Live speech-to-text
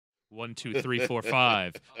1, 2, 3, 4,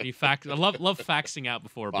 5. And you I love faxing out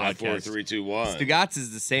before a 5, broadcast. 4, 3, 2, 1. Stugotz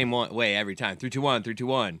is the same way every time. 3, 2, 1, 3, 2,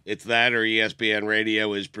 1. It's that or ESPN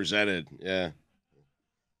Radio is presented. Yeah.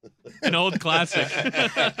 An old classic.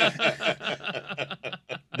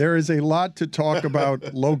 There is a lot to talk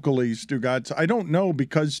about locally, Stugotz. I don't know,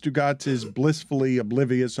 because Stugotz is blissfully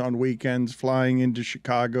oblivious on weekends, flying into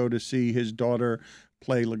Chicago to see his daughter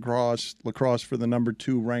play lacrosse for the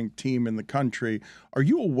 #2 ranked team in the country. Are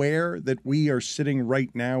you aware that we are sitting right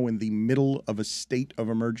now in the middle of a state of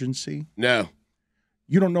emergency? No.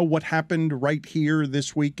 You don't know what happened right here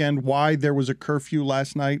this weekend, why there was a curfew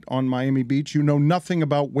last night on Miami Beach? You know nothing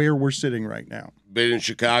about where we're sitting right now. Been in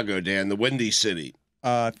Chicago, Dan, the Windy City.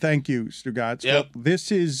 Thank you, Stugotz. Yep. Well,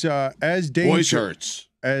 this is as dangerous. Voice hurts.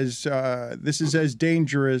 This is as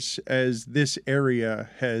dangerous as this area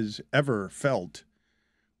has ever felt.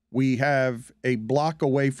 We have a block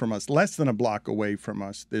away from us, less than a block away from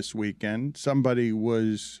us this weekend. Somebody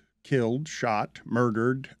was killed, shot,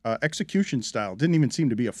 murdered, execution style. Didn't even seem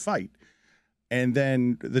to be a fight. And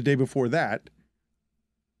then the day before that,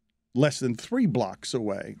 less than 3 blocks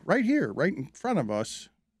away, right here, right in front of us,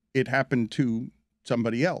 it happened to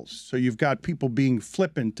somebody else. So you've got people being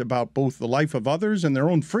flippant about both the life of others and their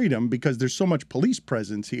own freedom because there's so much police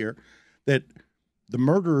presence here that the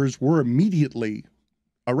murderers were immediately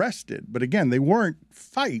arrested. But again, they weren't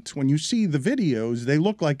fights. When you see the videos, they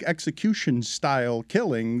look like execution-style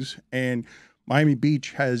killings, and Miami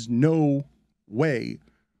Beach has no way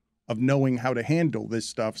of knowing how to handle this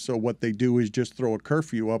stuff. So what they do is just throw a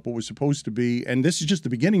curfew up. What was supposed to be, and this is just the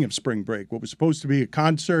beginning of spring break, what was supposed to be a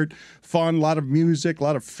concert, fun, a lot of music, a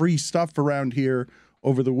lot of free stuff around here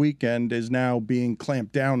over the weekend is now being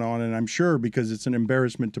clamped down on. And I'm sure because it's an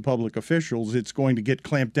embarrassment to public officials, it's going to get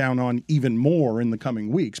clamped down on even more in the coming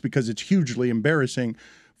weeks because it's hugely embarrassing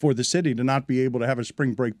for the city to not be able to have a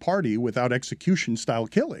spring break party without execution-style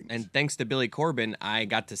killings. And thanks to Billy Corbin, I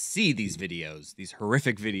got to see these videos, these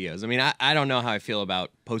horrific videos. I mean, I don't know how I feel about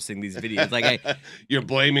posting these videos. Like, You're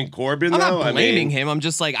blaming Corbin, I'm though? not blaming him. I'm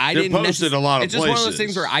just like, I didn't posted a lot of It's just one of those places.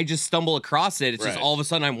 things where I just stumble across it. It's just Right. all of a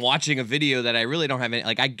sudden I'm watching a video that I really don't have any,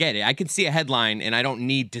 like, I get it. I can see a headline and I don't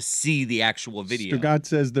need to see the actual video. Stugotz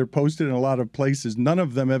says they're posted in a lot of places. None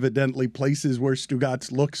of them evidently places where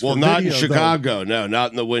Stugotz looks Well, for not video, in Chicago. No, not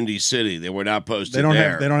in the Windy City. They were not posted They don't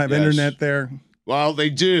there. have Yes. internet there. Well, they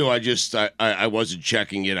do. I wasn't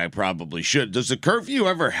checking it. I probably should. Does the curfew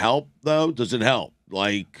ever help, though? Does it help?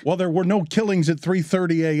 Like, Well, there were no killings at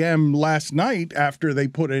 3:30 a.m. last night after they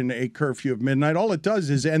put in a curfew of midnight. All it does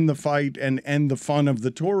is end the fight and end the fun of the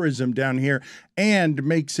tourism down here and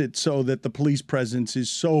makes it so that the police presence is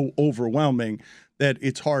so overwhelming that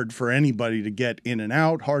it's hard for anybody to get in and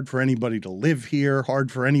out, hard for anybody to live here,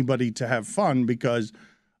 hard for anybody to have fun because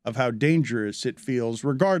of how dangerous it feels.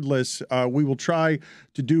 Regardless, we will try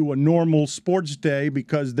to do a normal sports day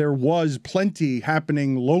because there was plenty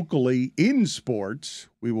happening locally in sports.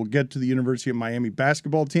 We will get to the University of Miami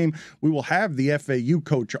basketball team. We will have the FAU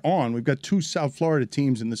coach on. We've got 2 South Florida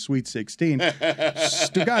teams in the Sweet 16.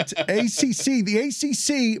 Stugotz, ACC. The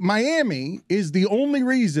ACC, Miami, is the only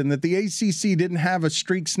reason that the ACC didn't have a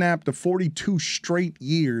streak snap to 42 straight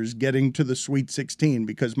years getting to the Sweet 16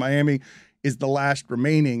 because Miami is the last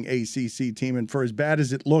remaining ACC team. And for as bad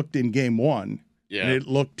as it looked in game 1, yeah. and it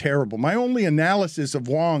looked terrible. My only analysis of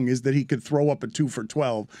Wong is that he could throw up a 2 for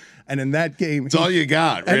 12. And in that game, That's all you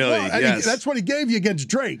got, really. Yes. that's what he gave you against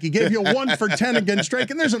Drake. He gave you a 1 for 10 against Drake.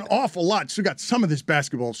 And there's an awful lot. So we got some of this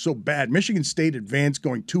basketball so bad. Michigan State advanced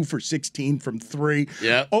going 2 for 16 from 3.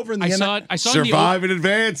 Yeah. Over in the I saw in the Survive in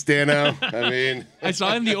advance, Dano. I mean, I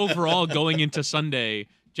saw in the overall going into Sunday,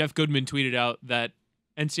 Jeff Goodman tweeted out that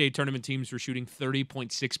NCAA tournament teams were shooting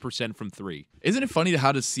 30.6% from 3. Isn't it funny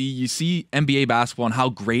how to see, you see NBA basketball and how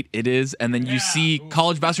great it is, and then you see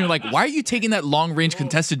college basketball, you're like, why are you taking that long-range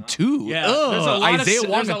contested 2? Yeah, Ugh. there's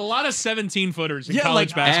a lot of 17-footers in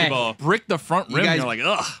college basketball. Brick the front rim, guys- you're like,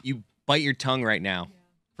 ugh. You bite your tongue right now.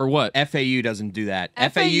 For what? FAU doesn't do that.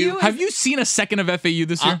 FAU Have you seen a second of FAU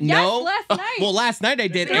this year? No. Yes, last night. Well, last night I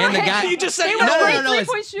did, They and were the guy. You just said they no. were great no,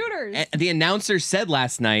 three-point shooters. The announcer said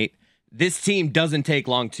last night, this team doesn't take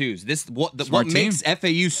long twos. What Smart team. makes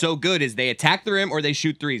FAU so good is they attack the rim or they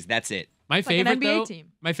shoot threes. That's it. My like an favorite NBA though,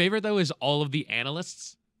 team. my favorite though is all of the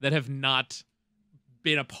analysts that have not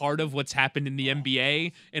been a part of what's happened in the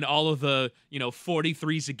NBA and all of the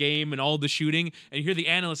 43s a game and all the shooting. And you hear the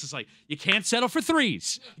analyst is like, you can't settle for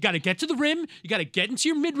threes. You got to get to the rim. You got to get into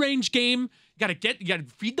your mid-range game. You got to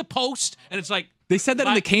feed the post. And it's like, They said that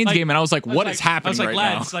in the Canes game, and I was like, what is happening I was like, right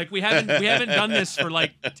lads, now? like we haven't done this for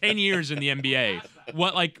like 10 years in the NBA.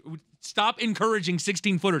 What, like, Stop encouraging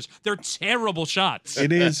 16-footers. They're terrible shots.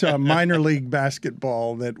 It is minor league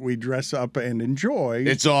basketball that we dress up and enjoy.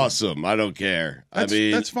 It's awesome. I don't care.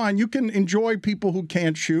 That's fine. You can enjoy people who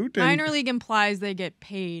can't shoot. And, Minor league implies they get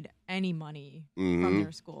paid any money from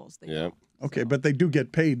their schools. They don't. okay, but they do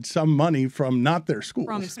get paid some money from not their schools.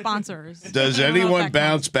 From sponsors. Does I don't know if anyone that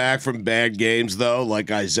bounce counts. back from bad games, though,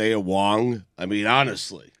 like Isaiah Wong? I mean,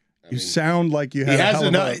 honestly. You sound like you He have a has hell of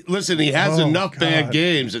enough. a- Listen, he has Oh, enough bad God.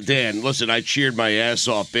 games. Dan, listen, I cheered my ass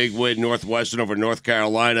off. Big win, Northwestern over North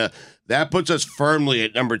Carolina. That puts us firmly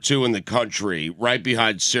at number 2 in the country, right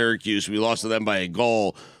behind Syracuse. We lost to them by a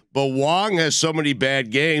goal. But Wong has so many bad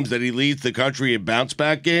games that he leads the country in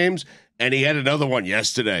bounce-back games, and he had another one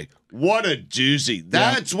yesterday. What a doozy.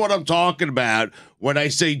 That's what I'm talking about when I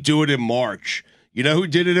say do it in March. You know who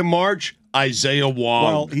did it in March? Isaiah Wong.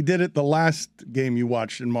 Well, he did it the last game you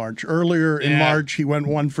watched in March. Earlier in March, he went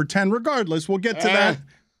 1 for 10. Regardless, we'll get to that.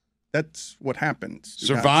 That's what happens.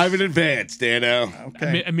 Survive in advance, Dano.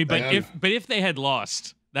 Okay. I mean, but if they had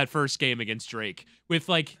lost that first game against Drake with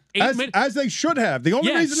like 8 minutes. As they should have. The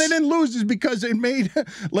only reason they didn't lose is because it made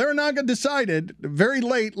Larrañaga decided very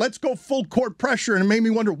late, let's go full court pressure. And it made me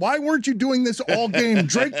wonder, why weren't you doing this all game?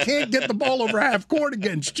 Drake can't get the ball over half court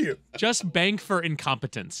against you. Just bank for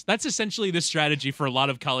incompetence. That's essentially the strategy for a lot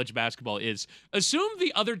of college basketball is assume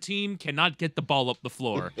the other team cannot get the ball up the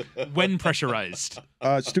floor when pressurized.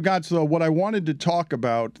 Stugotz, though, what I wanted to talk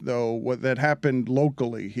about, though, what that happened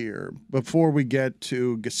locally here, before we get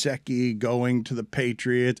to Gesicki going to the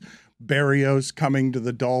Patriots, Berrios coming to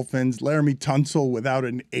the Dolphins, Laramie Tunsil without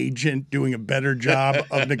an agent doing a better job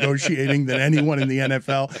of negotiating than anyone in the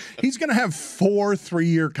NFL. He's going to have 4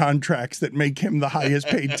 3-year contracts that make him the highest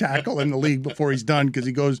paid tackle in the league before he's done because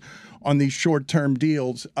he goes on these short-term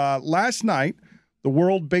deals. Last night, the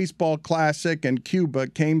World Baseball Classic and Cuba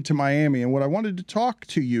came to Miami, and what I wanted to talk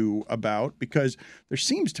to you about, because there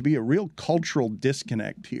seems to be a real cultural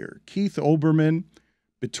disconnect here. Keith Olbermann,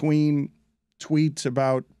 between tweets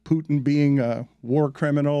about Putin being a war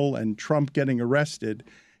criminal and Trump getting arrested,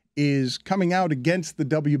 is coming out against the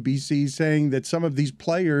WBC, saying that some of these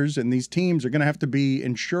players and these teams are going to have to be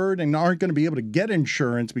insured and aren't going to be able to get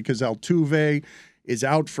insurance because Altuve is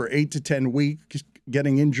out for 8 to 10 weeks,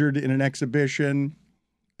 getting injured in an exhibition.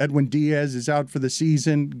 Edwin Diaz is out for the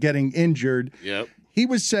season, getting injured. Yep. He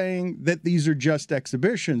was saying that these are just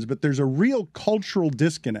exhibitions, but there's a real cultural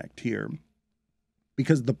disconnect here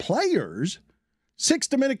because the players, 6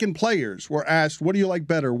 Dominican players, were asked, what do you like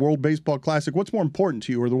better, World Baseball Classic? What's more important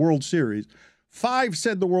to you, or the World Series? 5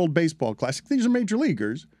 said the World Baseball Classic. These are major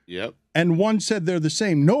leaguers. Yep. And 1 said they're the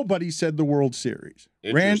same. Nobody said the World Series.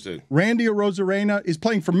 Interesting. Randy Arozarena is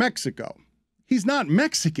playing for Mexico. He's not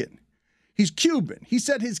Mexican. He's Cuban. He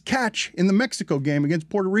said his catch in the Mexico game against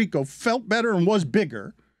Puerto Rico felt better and was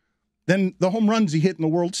bigger than the home runs he hit in the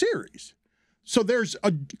World Series. So there's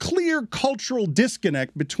a clear cultural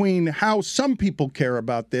disconnect between how some people care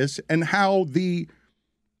about this and how the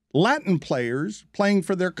Latin players playing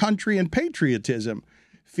for their country and patriotism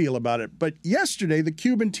feel about it. But yesterday, the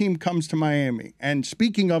Cuban team comes to Miami. And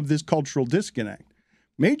speaking of this cultural disconnect,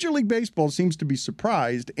 Major League Baseball seems to be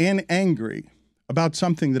surprised and angry about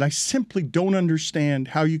something that I simply don't understand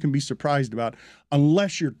how you can be surprised about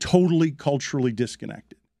unless you're totally culturally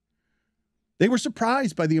disconnected. They were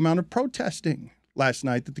surprised by the amount of protesting last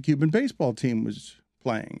night that the Cuban baseball team was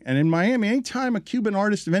playing. And in Miami, anytime a Cuban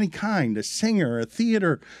artist of any kind, a singer, a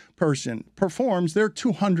theater person, performs, there are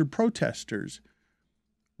 200 protesters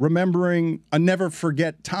remembering a never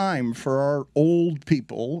forget time for our old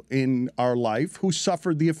people in our life who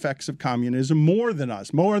suffered the effects of communism more than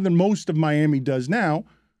us, more than most of Miami does now.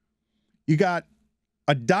 You got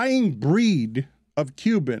a dying breed of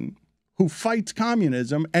Cuban who fights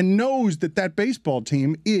communism and knows that that baseball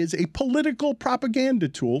team is a political propaganda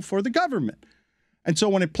tool for the government. And so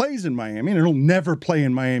when it plays in Miami, and it'll never play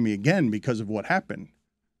in Miami again because of what happened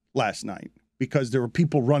last night, because there were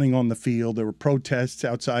people running on the field, there were protests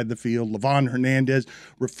outside the field. Livan Hernandez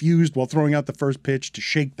refused while throwing out the first pitch to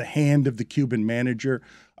shake the hand of the Cuban manager.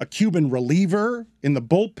 A Cuban reliever in the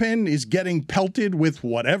bullpen is getting pelted with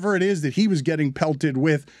whatever it is that he was getting pelted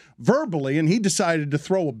with verbally, and he decided to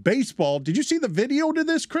throw a baseball. Did you see the video to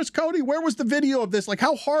this, Chris Cote? Where was the video of this? Like,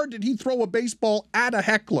 how hard did he throw a baseball at a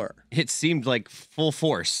heckler? It seemed like full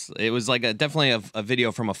force. It was like definitely a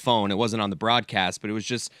video from a phone. It wasn't on the broadcast, but it was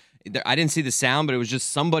just, I didn't see the sound, but it was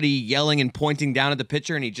just somebody yelling and pointing down at the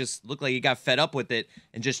pitcher, and he just looked like he got fed up with it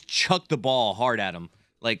and just chucked the ball hard at him.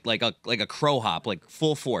 Like a crow hop, like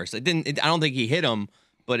full force. I don't think he hit him,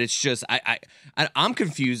 But it's just I'm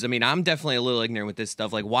confused. I mean, I'm definitely a little ignorant with this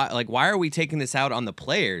stuff. Like why are we taking this out on the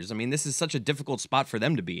players? I mean, this is such a difficult spot for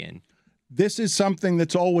them to be in. This is something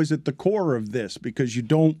that's always at the core of this, because you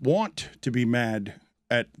don't want to be mad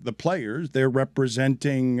at the players. They're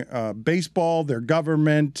representing baseball, their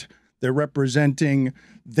government. They're representing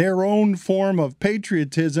their own form of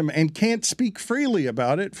patriotism and can't speak freely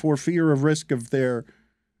about it for fear of risk of their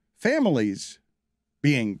families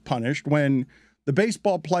being punished, when the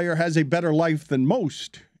baseball player has a better life than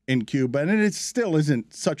most in Cuba. And it still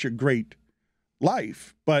isn't such a great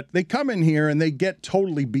life, but they come in here and they get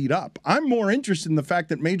totally beat up. I'm more interested in the fact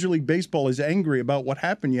that Major League Baseball is angry about what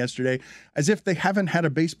happened yesterday, as if they haven't had a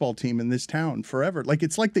baseball team in this town forever. Like,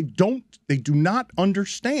 it's like they do not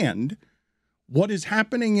understand what is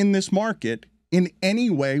happening in this market in any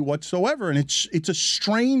way whatsoever. And it's a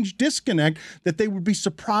strange disconnect that they would be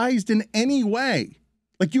surprised in any way.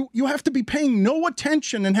 Like, you have to be paying no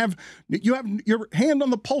attention and you have your hand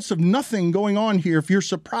on the pulse of nothing going on here if you're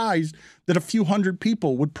surprised that a few hundred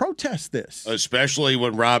people would protest this. Especially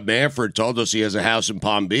when Rob Manfred told us he has a house in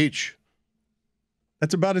Palm Beach.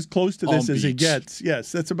 That's about as close to this as it gets.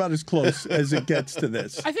 Yes, that's about as close as it gets to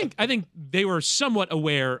this. I think they were somewhat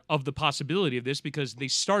aware of the possibility of this because they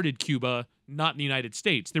started Cuba, not in the United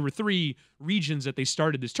States. There were 3 regions that they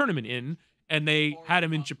started this tournament in, and they had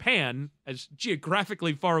him in Japan, as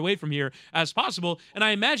geographically far away from here as possible. And I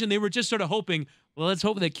imagine they were just sort of hoping, well, let's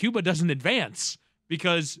hope that Cuba doesn't advance,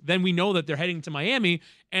 because then we know that they're heading to Miami.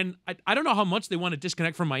 And I don't know how much they want to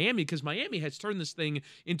disconnect from Miami, because Miami has turned this thing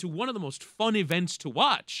into one of the most fun events to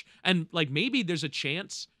watch. And like, maybe there's a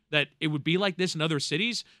chance that it would be like this in other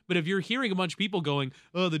cities. But if you're hearing a bunch of people going,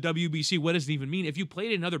 oh, the WBC, what does it even mean? If you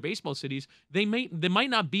played in other baseball cities, they might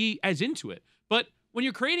not be as into it. But when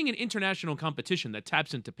you're creating an international competition that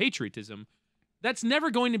taps into patriotism, that's never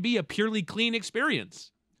going to be a purely clean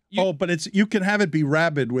experience. But you can have it be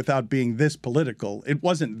rabid without being this political. It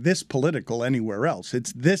wasn't this political anywhere else.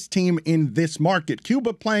 It's this team in this market.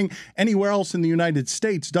 Cuba playing anywhere else in the United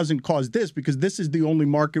States doesn't cause this, because this is the only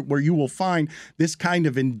market where you will find this kind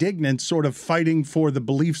of indignant sort of fighting for the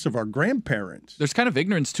beliefs of our grandparents. There's kind of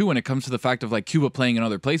ignorance, too, when it comes to the fact of, like, Cuba playing in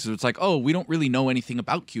other places. It's like, oh, we don't really know anything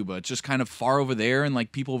about Cuba. It's just kind of far over there, and,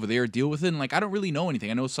 like, people over there deal with it. And, like, I don't really know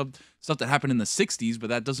anything. I know some stuff that happened in the 60s, but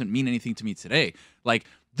that doesn't mean anything to me today. Like,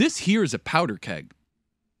 this here is a powder keg.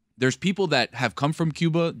 There's people that have come from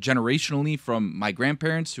Cuba generationally, from my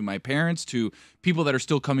grandparents to my parents to people that are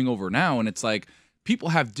still coming over now. And it's like, people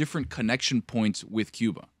have different connection points with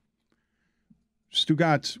Cuba.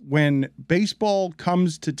 Stugotz, when baseball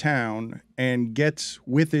comes to town and gets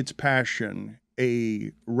with its passion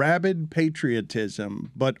a rabid patriotism,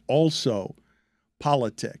 but also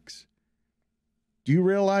politics, do you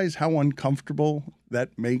realize how uncomfortable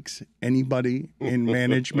that makes anybody in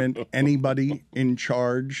management, anybody in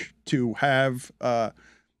charge, to have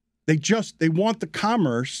they want the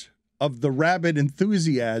commerce of the rabid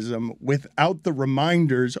enthusiasm without the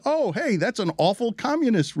reminders, oh, hey, that's an awful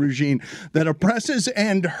communist regime that oppresses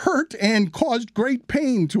and hurt and caused great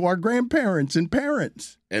pain to our grandparents and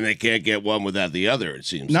parents. And they can't get one without the other, it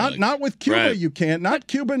seems not like. Not with Cuba, right. You can't. Not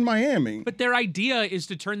Cuba and Miami. But their idea is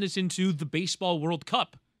to turn this into the Baseball World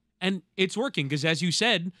Cup. And it's working, because as you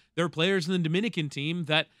said, there are players in the Dominican team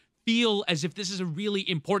that feel as if this is a really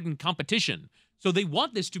important competition. So they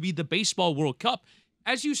want this to be the Baseball World Cup.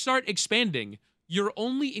 As you start expanding, you're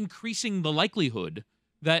only increasing the likelihood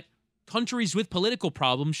that countries with political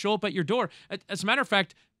problems show up at your door. As a matter of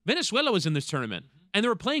fact, Venezuela was in this tournament, and they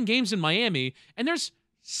were playing games in Miami, and there's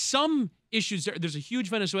some issues there. There's a huge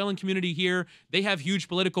Venezuelan community here. They have huge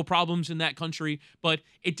political problems in that country, but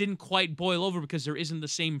it didn't quite boil over because there isn't the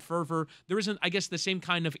same fervor. There isn't, I guess, the same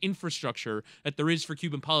kind of infrastructure that there is for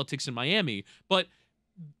Cuban politics in Miami. But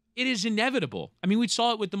it is inevitable. I mean, we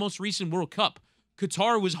saw it with the most recent World Cup.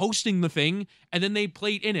 Qatar was hosting the thing, and then they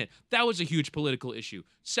played in it. That was a huge political issue.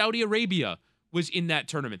 Saudi Arabia was in that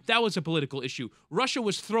tournament. That was a political issue. Russia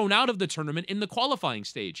was thrown out of the tournament in the qualifying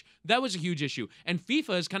stage. That was a huge issue. And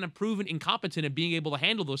FIFA has kind of proven incompetent at being able to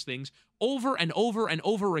handle those things over and over and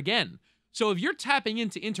over again. So if you're tapping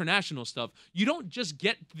into international stuff, you don't just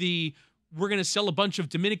get the, we're going to sell a bunch of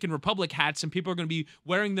Dominican Republic hats and people are going to be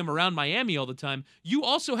wearing them around Miami all the time. You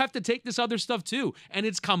also have to take this other stuff too. And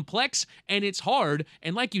it's complex and it's hard.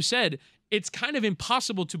 And like you said, it's kind of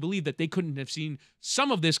impossible to believe that they couldn't have seen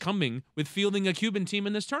some of this coming with fielding a Cuban team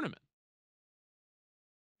in this tournament.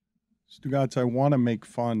 Stugotz, I want to make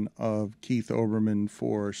fun of Keith Olbermann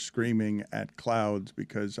for screaming at clouds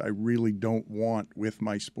because I really don't want, with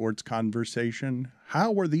my sports conversation,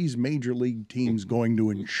 how are these major league teams going to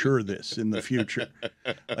ensure this in the future?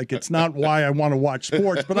 Like, it's not why I want to watch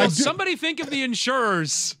sports, but well, I do. Somebody think of the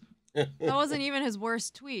insurers. That wasn't even his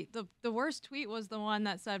worst tweet. The worst tweet was the one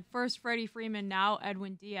that said, "First Freddie Freeman, now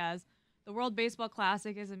Edwin Diaz. The World Baseball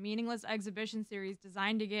Classic is a meaningless exhibition series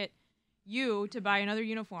designed to get you to buy another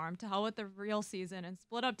uniform, to hell with the real season, and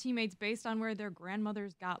split up teammates based on where their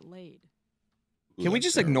grandmothers got laid." Can we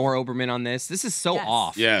just ignore Oberman on this? This is so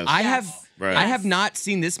off. Yes. I Yes. have not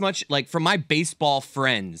seen this much, like, from my baseball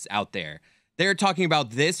friends out there. They're talking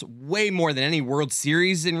about this way more than any World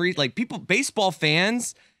Series like people, baseball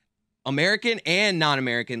fans, American and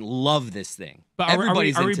non-American, love this thing. But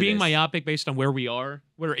Everybody's are we into being this. myopic based on where we are?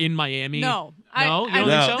 We're in Miami. No. No? You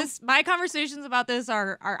don't think so? My conversations about this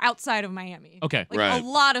are outside of Miami. Okay. Like, Right. a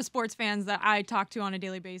lot of sports fans that I talk to on a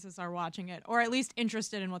daily basis are watching it, or at least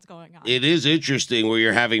interested in what's going on. It is interesting where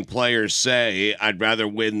you're having players say, I'd rather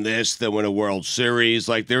win this than win a World Series.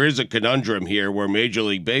 Like, there is a conundrum here where Major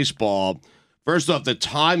League Baseball, first off, the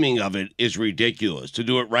timing of it is ridiculous to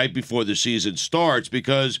do it right before the season starts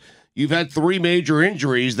because you've had 3 major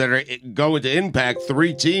injuries that are going to impact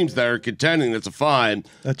 3 teams that are contending. That's a fine.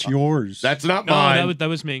 That's yours. That's not No, mine. that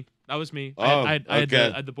was me. That was me. Oh, I had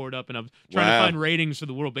okay. the board up, and I was trying Wow. to find ratings for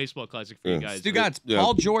the World Baseball Classic for you guys. Stugotz, Yeah.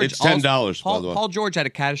 Paul George. It's $10, by the way. Paul George had a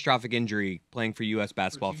catastrophic injury playing for U.S.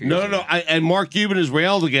 basketball. No. And Mark Cuban has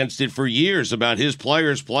railed against it for years about his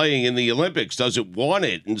players playing in the Olympics, doesn't want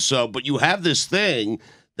it. And so, but you have this thing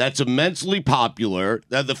that's immensely popular,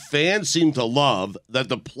 that the fans seem to love, that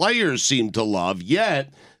the players seem to love,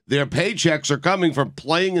 yet their paychecks are coming from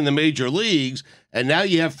playing in the major leagues. And now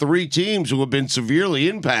you have 3 teams who have been severely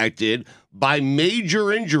impacted by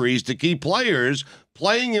major injuries to key players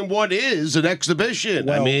playing in what is an exhibition.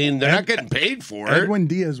 I Well, mean, they're not getting paid for it. Edwin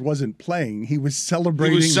Diaz wasn't playing. He was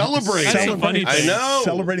celebrating. He was celebrating. That's the funny I thing. know.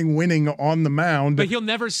 Celebrating winning on the mound. But he'll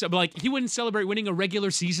never he wouldn't celebrate winning a regular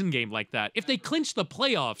season game like that. If they clinch the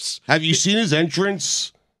playoffs, Have you seen his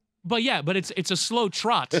entrance? but it's a slow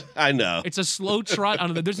trot. I know. It's a slow trot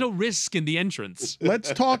on there's no risk in the entrance.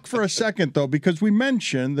 Let's talk for a second, though, because we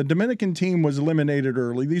mentioned the Dominican team was eliminated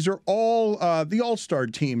early. These are all the all-star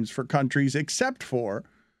teams for countries except for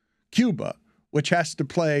Cuba, which has to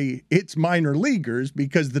play its minor leaguers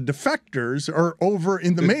because the defectors are over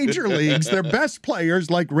in the major leagues. Their best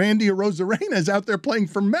players, like Randy Arozarena, is out there playing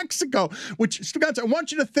for Mexico, which, Stugotz, I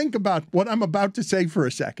want you to think about what I'm about to say for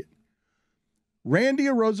a second. Randy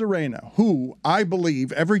Arozarena, who I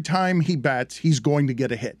believe every time he bats, he's going to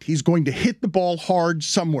get a hit. He's going to hit the ball hard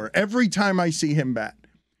somewhere every time I see him bat.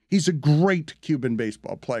 He's a great Cuban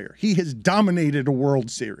baseball player. He has dominated a World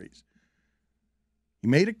Series. He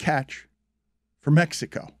made a catch for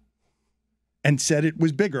Mexico and said it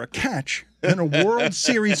was bigger, a catch, than a World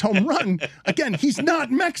Series home run. Again, he's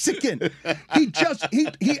not Mexican. He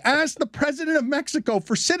asked the president of Mexico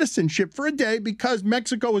for citizenship for a day because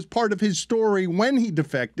Mexico was part of his story when he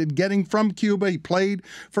defected, getting from Cuba. He played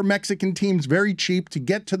for Mexican teams very cheap to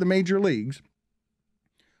get to the major leagues.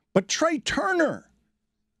 But Trey Turner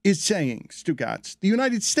is saying, Stugotz, the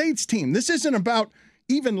United States team, this isn't about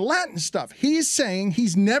even Latin stuff. He's saying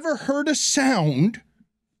he's never heard a sound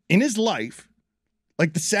in his life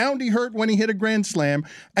like the sound he heard when he hit a grand slam,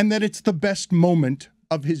 and that it's the best moment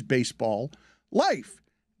of his baseball life.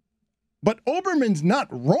 But Oberman's not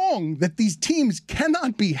wrong that these teams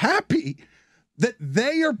cannot be happy that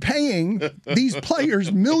they are paying these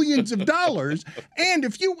players millions of dollars. And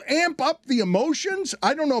if you amp up the emotions,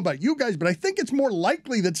 I don't know about you guys, but I think it's more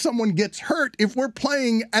likely that someone gets hurt if we're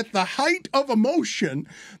playing at the height of emotion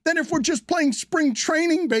than if we're just playing spring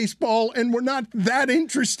training baseball and we're not that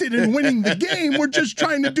interested in winning the game. We're just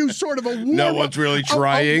trying to do sort of a warm No one's really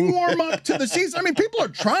trying. a warm up to the season. I mean, people are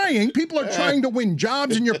trying. People are trying to win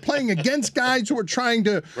jobs, and you're playing against guys who are trying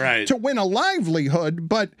to win a livelihood.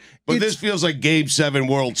 But this feels like Game 7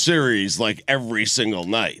 World Series like every single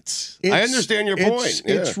night. I understand your point.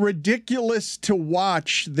 It's ridiculous to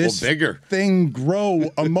watch this bigger thing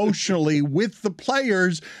grow emotionally with the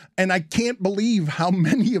players, and I can't believe how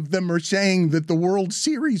many of them are saying that the World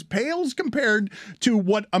Series pales compared to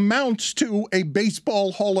what amounts to a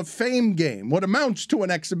Baseball Hall of Fame game, what amounts to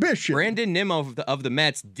an exhibition. Brandon Nimmo of the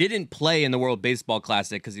Mets didn't play in the World Baseball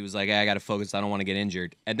Classic because he was like, hey, I got to focus. I don't want to get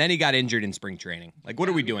injured. And then he got injured in spring training. Like, what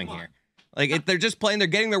are we doing here? Like, if they're just playing, they're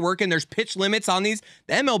getting their work in. There's pitch limits on these.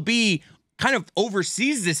 The MLB kind of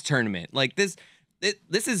oversees this tournament. Like, this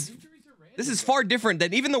is This is far different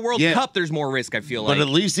than even the World Yeah. Cup. There's more risk, I feel like. But at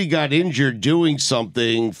least he got injured doing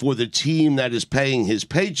something for the team that is paying his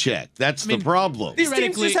paycheck. That's the problem. These teams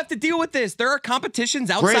Theoretically- just have to deal with this. There are competitions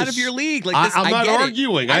outside Chris, of your league. Like this, I'm not get it.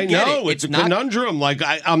 arguing. I get know it. it's a not- conundrum. Like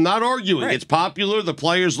I'm not arguing. Right. It's popular. The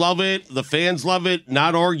players love it. The fans love it.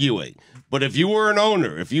 Not arguing. But if you were an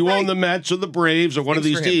owner, if you own the Mets or the Braves or one of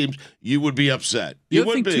these Thanks for him. teams, you would be upset. The You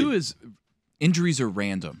other thing would be. too is injuries are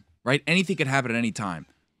random, right? Anything could happen at any time.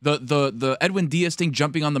 The Edwin Diaz thing,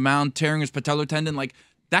 jumping on the mound, tearing his patellar tendon, like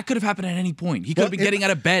that could have happened at any point. He could have been getting out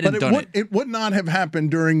of bed and done it. It would not have happened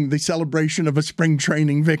during the celebration of a spring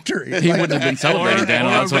training victory. He wouldn't have been celebrating, Dan. or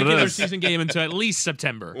a That's what it regular is. season game until at least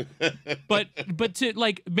September. But to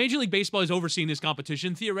like Major League Baseball is overseeing this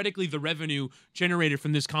competition. Theoretically, the revenue generated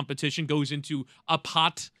from this competition goes into a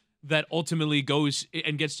pot that ultimately goes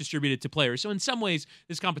and gets distributed to players. So in some ways,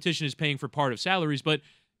 this competition is paying for part of salaries. But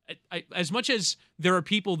as much as there are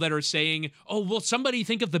people that are saying, "Oh, well, somebody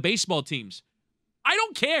think of the baseball teams." I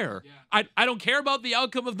don't care. Yeah. I don't care about the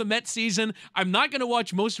outcome of the Mets season. I'm not going to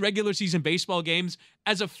watch most regular season baseball games.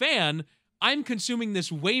 As a fan, I'm consuming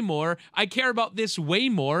this way more. I care about this way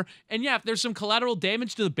more. And yeah, if there's some collateral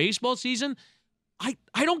damage to the baseball season, I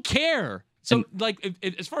don't care. So,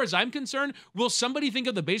 as far as I'm concerned, will somebody think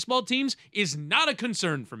of the baseball teams is not a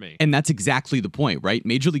concern for me. And that's exactly the point, right?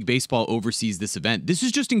 Major League Baseball oversees this event. This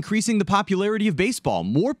is just increasing the popularity of baseball.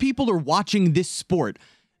 More people are watching this sport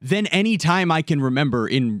than any time I can remember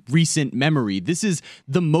in recent memory. This is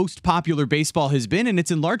the most popular baseball has been, and it's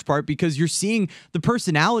in large part because you're seeing the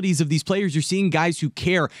personalities of these players. You're seeing guys who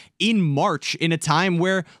care in March in a time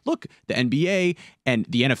where, look, the NBA and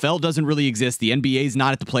the NFL doesn't really exist. The NBA is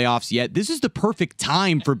not at the playoffs yet. This is the perfect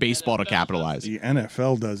time for baseball to capitalize. The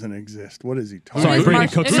NFL doesn't exist. What is he talking Sorry, It is Brandon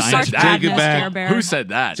March- Cook it is signed March that. Take it Madness, back. Care Bear. Who said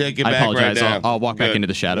that? Take it I back apologize. right now. I'll walk back Good. into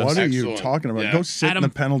the shadows. What are you Excellent. talking about? Yeah. Go sit in the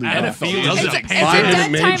penalty Adam box. Field does does it. it. It's a Fire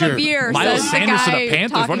dead the time major. of year. Miles says Sanders to the the guy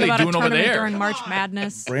Panthers. What talking are they about a doing over tournament there? during March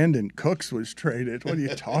Madness. Brandon Cooks was traded. What are you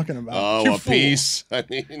talking about? Oh, You a fool. piece. I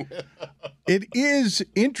mean, It is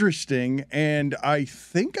interesting, and I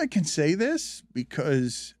think I can say this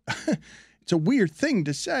because it's a weird thing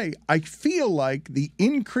to say. I feel like the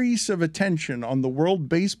increase of attention on the World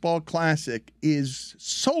Baseball Classic is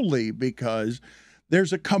solely because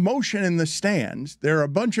there's a commotion in the stands. There are a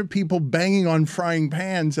bunch of people banging on frying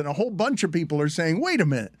pans, and a whole bunch of people are saying, wait a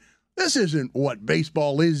minute. This isn't what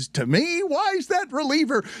baseball is to me. Why is that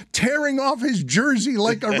reliever tearing off his jersey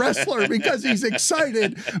like a wrestler because he's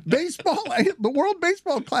excited? Baseball, the World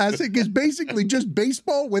Baseball Classic is basically just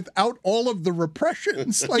baseball without all of the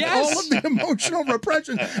repressions, like all of the emotional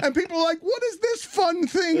repression. And people are like, what is this fun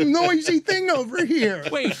thing, noisy thing over here?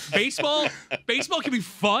 Wait, baseball? Baseball can be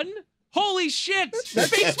fun? Holy shit!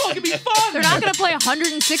 Baseball can be fun. They're not going to play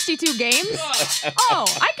 162 games. Oh,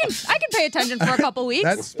 I can pay attention for a couple weeks.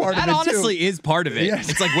 That's part That of it, honestly too. is part of it. Yes.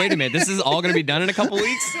 It's like, wait a minute, this is all going to be done in a couple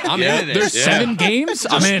weeks? I'm into this. There's 7 games.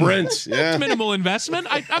 I'm in. sprints. Yeah. Minimal investment.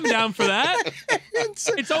 I'm down for that.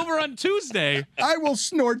 It's over on Tuesday. I will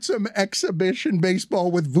snort some exhibition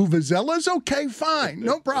baseball with vuvuzelas. Okay, fine.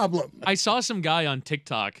 No problem. I saw some guy on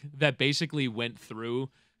TikTok that basically went through,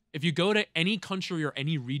 if you go to any country or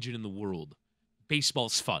any region in the world,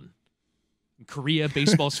 baseball's fun. In Korea,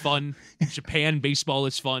 baseball's fun. In Japan, baseball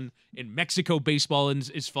is fun. In Mexico, baseball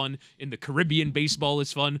is fun. In the Caribbean, baseball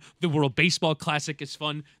is fun. The World Baseball Classic is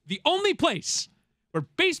fun. The only place where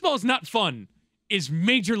baseball is not fun is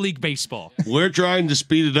Major League Baseball. We're trying to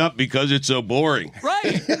speed it up because it's so boring.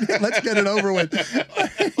 Right. Let's get it over with.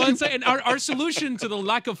 Well, I'm saying our solution to the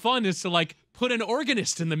lack of fun is to like put an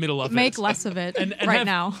organist in the middle of Make it. less of it And right have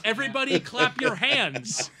now. Everybody clap your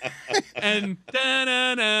hands. And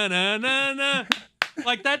da-na-na-na-na-na.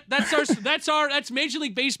 Like that's Major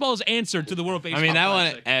League Baseball's answer to the World Baseball I mean, that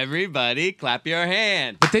Classic. one, everybody clap your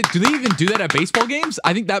hand. But do they even do that at baseball games?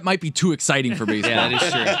 I think that might be too exciting for baseball. Yeah,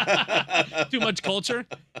 that is true. Too much culture.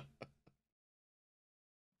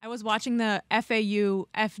 I was watching the FAU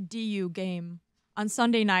FDU game on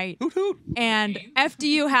Sunday night, and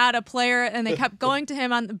FDU had a player, and they kept going to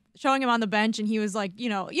him showing him on the bench, and he was like, you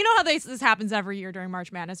know how this happens every year during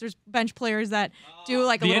March Madness. There's bench players that do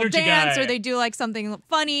like a The little energy dance, guy. or they do like something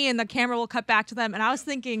funny, and the camera will cut back to them. And I was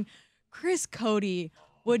thinking, Chris Cote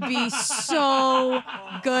would be so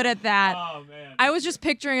good at that. Oh man. I was just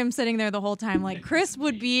picturing him sitting there the whole time. Like, Chris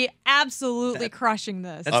would be absolutely crushing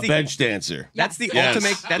this. A bench dancer. That's the Yes.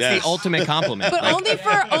 ultimate. That's Yes. the ultimate compliment. But Like, only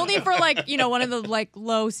for like, one of the like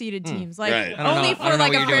low seeded teams. Like right. I don't only know- I for don't know like what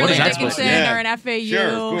a you're doing. Fairleigh What is that supposed Dickinson to be? or an FAU. Sure,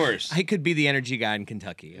 of course. I could be the energy guy in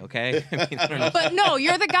Kentucky. Okay. I mean, I don't know. But no,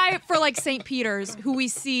 you're the guy for like St. Peter's who we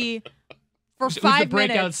see for Who's 5 the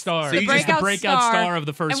breakout minutes. star? So He's you just the breakout star of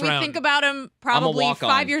the first and we round. think about him probably walk-on.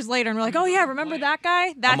 5 years later, and we're like, oh yeah, remember that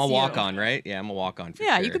guy? That's I'm a you. walk-on, right? Yeah, I'm a walk-on for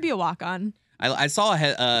Yeah, sure. you could be a walk-on. I saw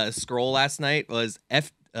a scroll last night was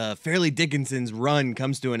Fairleigh Dickinson's run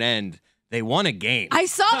comes to an end. They won a game. I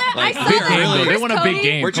saw that. Like, I saw big that. game, with though. Chris They won a big Cote.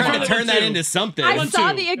 game. We're Come trying on, to they turn won that two. into something. I won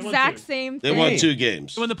saw two. the They won exact two. same They thing. won 2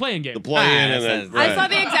 games. They won the playing game. The play-in and that's- then right. I saw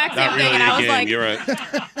the exact same Not thing, really and a I was game. like, You're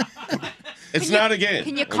right. It's not a game.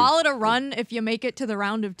 can you call it a run if you make it to the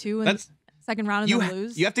round of 2 and That's- second round and then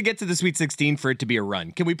lose? You have to get to the Sweet 16 for it to be a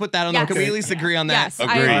run. Can we put that on? Yes. Can we at least agree on that? Yes,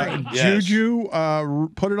 I Agreed. agree. Yes. Juju,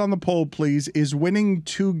 put it on the poll, please. Is winning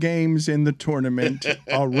 2 games in the tournament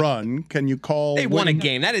a run? Can you call? They won a winning-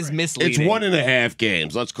 game. That is misleading. It's 1.5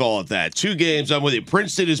 games. Let's call it that. 2 games. I'm with you.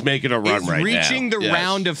 Princeton is making a run Is right now. reaching the Yes.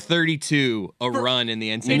 round of 32 a run in the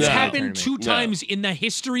NCAA It's No. happened tournament. 2 No. times in the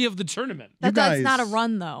history of the tournament. You That's not a guys-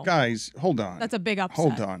 run, though. Guys, hold on. That's a big upset.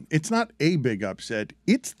 Hold on. It's not a big upset.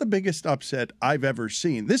 It's the biggest upset I've ever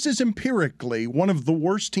seen. This is empirically one of the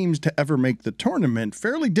worst teams to ever make the tournament.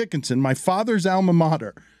 Fairleigh Dickinson, my father's alma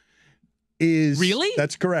mater, is Really?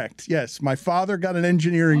 That's correct. Yes, my father got an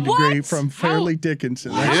engineering degree What? from How? Fairleigh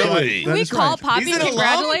Dickinson. Really? That's right. Can That we is call right. Poppy He's and an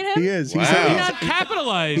congratulate him? He is. Wow. We He's not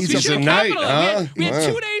capitalized. he's We a should have knight, capitalized. huh? We had Wow.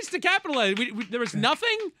 2 days to capitalize. There was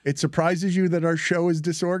nothing. It surprises you that our show is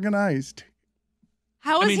disorganized.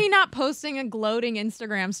 How is mean- he not posting a gloating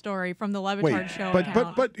Instagram story from the Le Batard Wait, Show but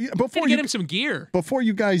account? yeah, Gotta before get you him some gear. before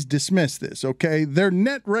you guys dismiss this, okay? Their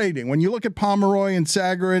net rating, when you look at Pomeroy and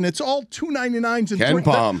Sagarin, it's all 299s and Ken 3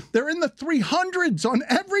 Pom. They're in the 300s on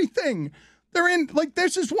everything. They're in, like,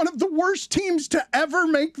 this is one of the worst teams to ever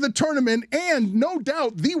make the tournament, and no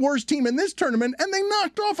doubt the worst team in this tournament, and they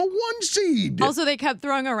knocked off a 1 seed. Also, they kept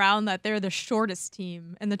throwing around that they're the shortest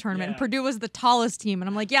team in the tournament. Yeah. Purdue was the tallest team, and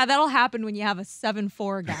I'm like, yeah, that'll happen when you have a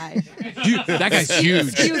 7'4" guy. Dude, that guy's huge.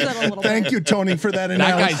 Excuse it a little Thank bit. you, Tony, for that That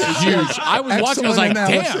analysis. guy's huge. I was watching. I was like,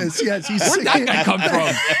 Excellent damn. analysis. Yes, he's Where'd that guy come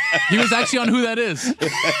from? He was actually on Who That Is.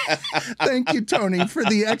 Thank you, Tony, for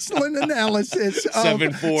the excellent analysis. Of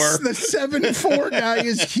 7'4". The 7'4" guy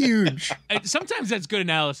is huge. Sometimes that's good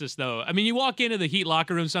analysis, though. I mean, you walk into the Heat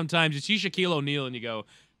locker room sometimes, you see Shaquille O'Neal, and you go,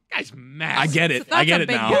 guy's massive. I get it. That's I get a it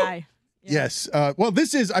big now. guy. Yes. Well,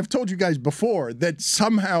 this is, I've told you guys before that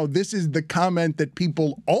somehow this is the comment that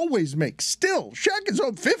people always make. Still, Shaq is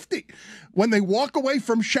owed 50. When they walk away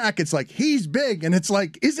from Shaq, it's like, he's big. And it's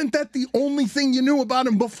like, isn't that the only thing you knew about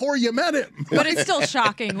him before you met him? But it's still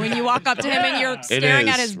shocking when you walk up to him and you're staring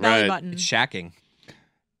at is, his belly right. button. It's shacking.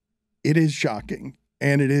 It is shocking.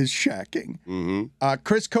 And it is shacking. Mm-hmm.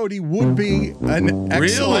 Chris Cote would be an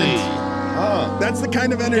excellent. Oh. That's the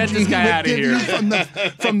kind of energy this he guy would outta give you here.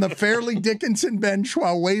 from the Fairleigh Dickinson bench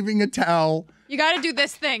while waving a towel. You got to do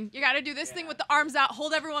this thing. You got to do this thing with the arms out.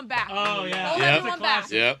 Hold everyone back. Oh, yeah. Hold Yep. everyone back.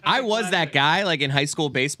 Yep. I was that guy, like in high school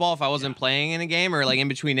baseball. If I wasn't playing in a game or like in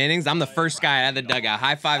between innings, I'm the first guy out of the dugout.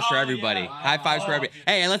 High fives for everybody. High fives for everybody.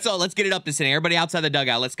 Hey, let's get it up this inning. Everybody outside the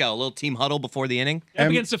dugout. Let's go. A little team huddle before the inning. Up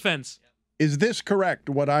against the fence. Is this correct,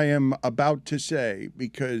 what I am about to say?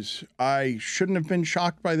 Because I shouldn't have been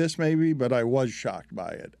shocked by this, maybe, but I was shocked by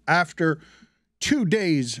it. After 2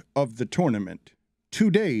 days of the tournament,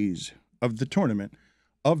 of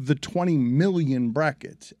the 20 million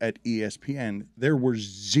brackets at ESPN, there were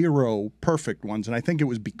 0 perfect ones, and I think it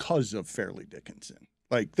was because of Fairleigh Dickinson.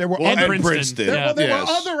 Like there were Well, other, and Princeton. there Yes.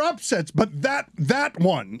 were other upsets, but that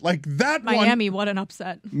one, like that Miami, what an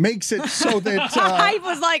upset. one, makes it so that I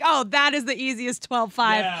was like, oh, that is the easiest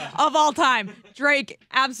 12-5 of all time. Drake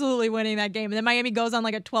absolutely winning that game. And then Miami goes on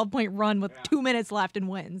like a 12-point run with 2 minutes left and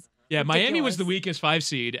wins. Yeah, Miami was the Ridiculous. weakest 5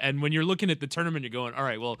 seed, and when you're looking at the tournament, you're going, all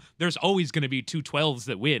right, well, there's always going to be 2 12s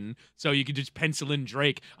that win, so you could just pencil in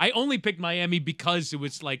Drake. I only picked Miami because it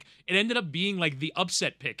was like, it ended up being like the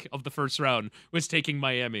upset pick of the first round was taking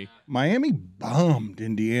Miami. Miami bombed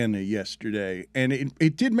Indiana yesterday, and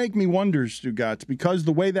it did make me wonder, Stugotz, because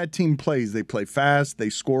the way that team plays, they play fast, they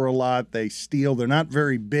score a lot, they steal, they're not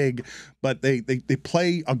very big, but they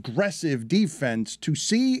play aggressive defense. To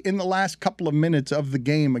see in the last couple of minutes of the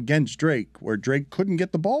game against Drake, where Drake couldn't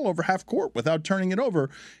get the ball over half court without turning it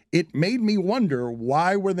over, it made me wonder,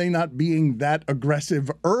 why were they not being that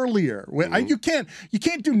aggressive earlier? You can't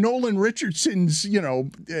do Nolan Richardson's,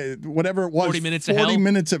 whatever it was, 40 minutes of 40 hell.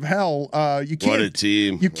 minutes of hell. You can't, What a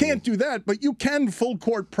team. You can't do that, but you can full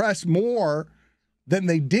court press more than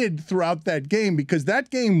they did throughout that game, because that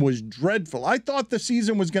game was dreadful. I thought the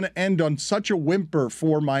season was going to end on such a whimper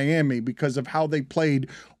for Miami because of how they played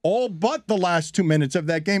all but the last 2 minutes of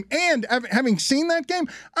that game. And having seen that game,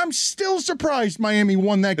 I'm still surprised Miami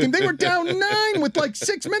won that game. They were down 9 with like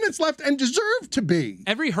 6 minutes left and deserved to be.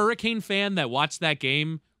 Every Hurricane fan that watched that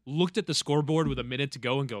game looked at the scoreboard with a minute to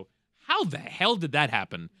go and go, how the hell did that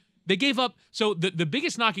happen? They gave up. So the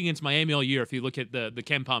biggest knock against Miami all year, if you look at the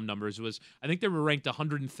KenPom numbers, was I think they were ranked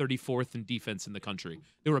 134th in defense in the country.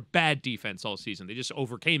 They were a bad defense all season. They just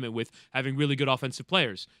overcame it with having really good offensive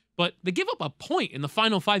players. But they give up a point in the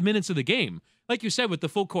final 5 minutes of the game. Like you said, with the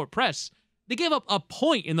full court press, they gave up a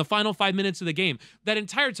point in the final 5 minutes of the game. That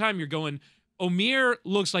entire time you're going, Omir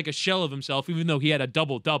looks like a shell of himself, even though he had a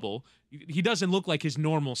double-double. He doesn't look like his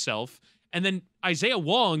normal self. And then Isaiah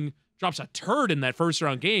Wong drops a turd in that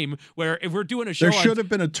first-round game, where if we're doing a show, there should have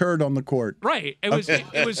been a turd on the court. Right. It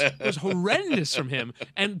was horrendous from him.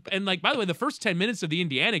 And like, by the way, the first 10 minutes of the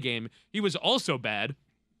Indiana game, he was also bad.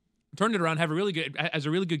 Turned it around, has a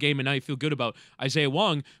really good game, and now you feel good about Isaiah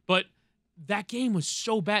Wong. But that game was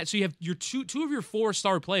so bad. So you have your two of your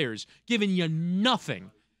 4-star players giving you nothing,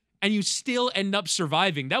 and you still end up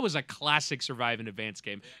surviving. That was a classic survive in advance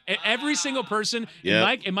game. Every single person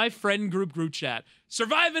in my friend group chat,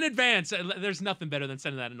 survive in advance. There's nothing better than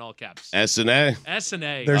sending that in all caps. S&A.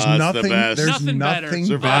 S&A. There's the best. Nothing better.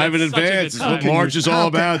 Survive in advance is what March is all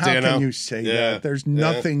about, How Dano. can you say that? There's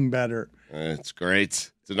nothing better. It's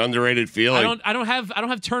great. It's an underrated feeling. I don't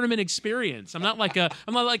have tournament experience. I'm not like a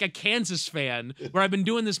Kansas fan where I've been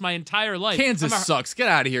doing this my entire life. Kansas sucks. Get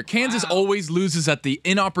out of here. Kansas always loses at the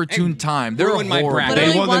inopportune time. They're ruined my horrible.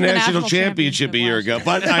 bracket. They won the national championship a year ago.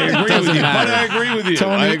 But I agree with you.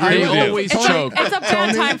 Tony, I agree with you. always It's choke. a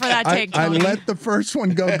bad time for that take, I Tony. let the first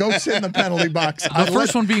one go. Go sit in the penalty box. The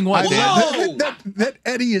first one being what, Dan? That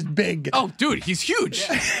Eddie is big. Oh, dude, he's huge.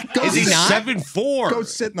 Is he not? 7-4. Go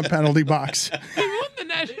sit in the penalty box. They won the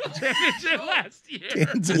national championship last year.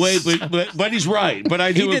 Kansas. Wait, but he's right. But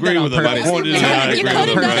I do did agree that on with him. I purpose. pointed You it out. I could agree have with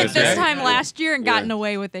him. done it Right. this time last year and gotten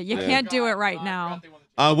away with it. You can't do it right now.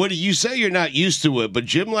 What do you say? You're not used to it, but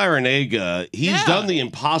Jim Larrañaga, he's done the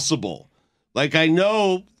impossible. Like, I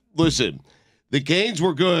know, listen, the Canes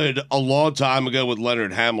were good a long time ago with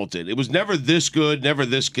Leonard Hamilton. It was never this good, never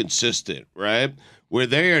this consistent, right? Where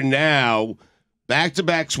they are now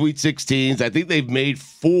back-to-back Sweet 16s. I think they've made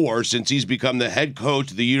 4 since he's become the head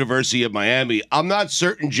coach of the University of Miami. I'm not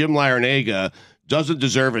certain Jim Larrañaga doesn't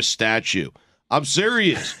deserve a statue. I'm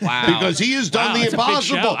serious. Wow. Because he has done the that's a big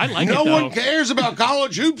impossible. shout. I like no it, though. one cares about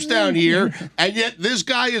college hoops down here, and yet this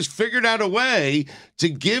guy has figured out a way to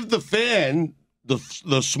give the fan, the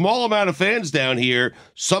small amount of fans down here,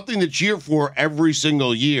 something to cheer for every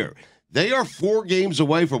single year. They are 4 games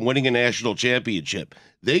away from winning a national championship.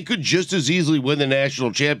 They could just as easily win the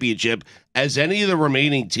national championship as any of the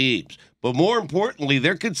remaining teams. But more importantly,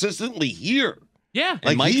 they're consistently here. Yeah.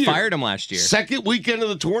 And Mike here. fired him last year. Second weekend of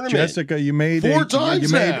the tournament. Jessica, you made 4 times you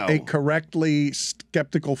made now. a correctly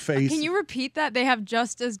skeptical face. Can you repeat that? They have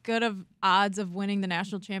just as good of odds of winning the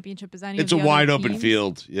national championship as any It's of a the other wide open teams?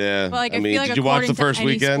 field. Yeah. But like, I mean, feel like did you watch according the first to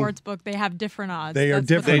any weekend? sports book, they have different odds. They are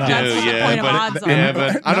That's what different the- odds. That's what the yeah, point of but, odds yeah, are.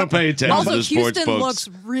 but I don't pay attention Also, to the sports Houston books.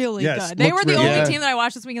 looks really Yes, good. They looks were the really only good. team that I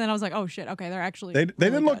watched this week, and then I was like, oh shit, okay, they're actually. They really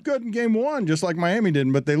didn't look good in game 1, just like Miami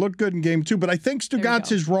didn't, but they looked good in game 2. But I think There you Stugotz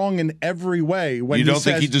go. is wrong in every way. When You don't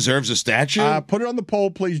think says, he deserves a statue? Put it on the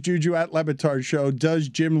poll, please, Juju at LeBatard Show. Does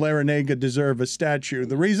Jim Larrañaga deserve a statue?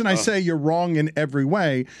 The reason I say you're wrong in every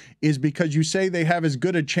way is because you say they have as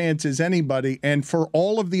good a chance as anybody, and for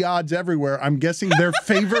all of the odds everywhere, I'm guessing they're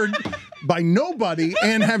favored by nobody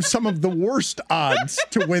and have some of the worst odds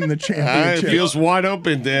to win the It championship. feels wide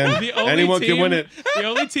open, Dan. The only Anyone team, can win it. The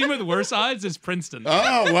only team with worse odds is Princeton.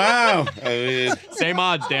 Oh, wow. I mean, Same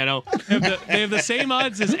odds, Dano. They have the same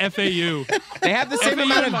odds as FAU. They have the same FAU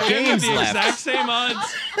amount and of Miami have games the left. exact same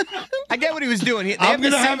odds. I get what he was doing. They I'm have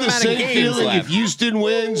going to the same have the amount same of games feeling left. if Houston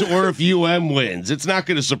wins or if UM wins. It's not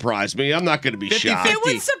going to surprise me. I'm not going to be 50-50. shocked. It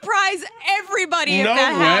would surprise everybody if No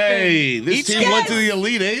that happened. way. This Each team went to the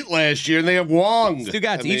Elite 8 last year, and they have Wong.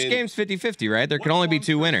 Stugotz, each game's 50-50, right? There can only be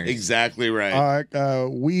 2 winners. Exactly right.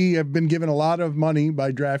 We have been given a lot of money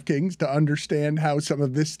by DraftKings to understand how some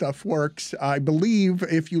of this stuff works. I believe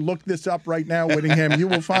if you look this up right now, Whittingham, you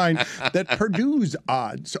will find that Purdue's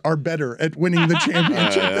odds are better at winning the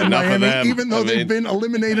championship than enough of Miami, them. even though I they've mean- been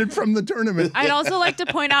eliminated from the tournament. I'd also like to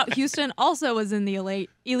point out Houston also was in the Elite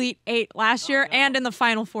 8 last year and in the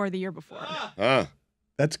Final 4 the year before.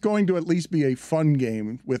 That's going to at least be a fun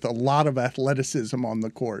game with a lot of athleticism on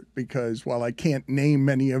the court because while I can't name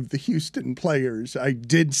many of the Houston players, I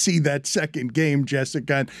did see that second game,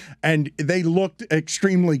 Jessica, and they looked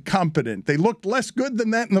extremely competent. They looked less good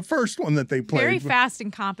than that in the first one that they played. Very fast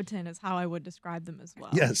and competent is how I would describe them as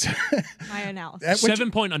well. Yes. My analysis. At which-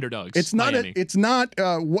 7-point underdogs. It's not. Miami. It's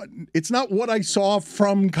not what I saw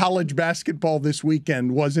from college basketball this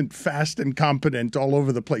weekend. Wasn't fast and competent all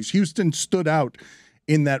over the place. Houston stood out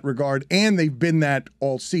in that regard, and they've been that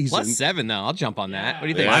all season. +7 though. I'll jump on that. What do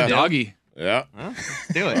you think? Yeah. My Stu? doggy. Yeah. Huh? Let's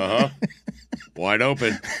do it. Wide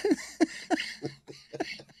open.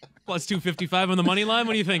 +255 on the money line.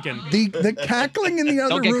 What are you thinking? The cackling in the other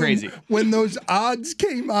Don't get room crazy. when those odds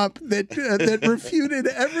came up that refuted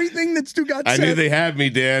everything that Stugotz I said, knew they had me,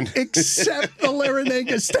 Dan. except the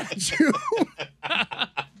Larrañaga statue.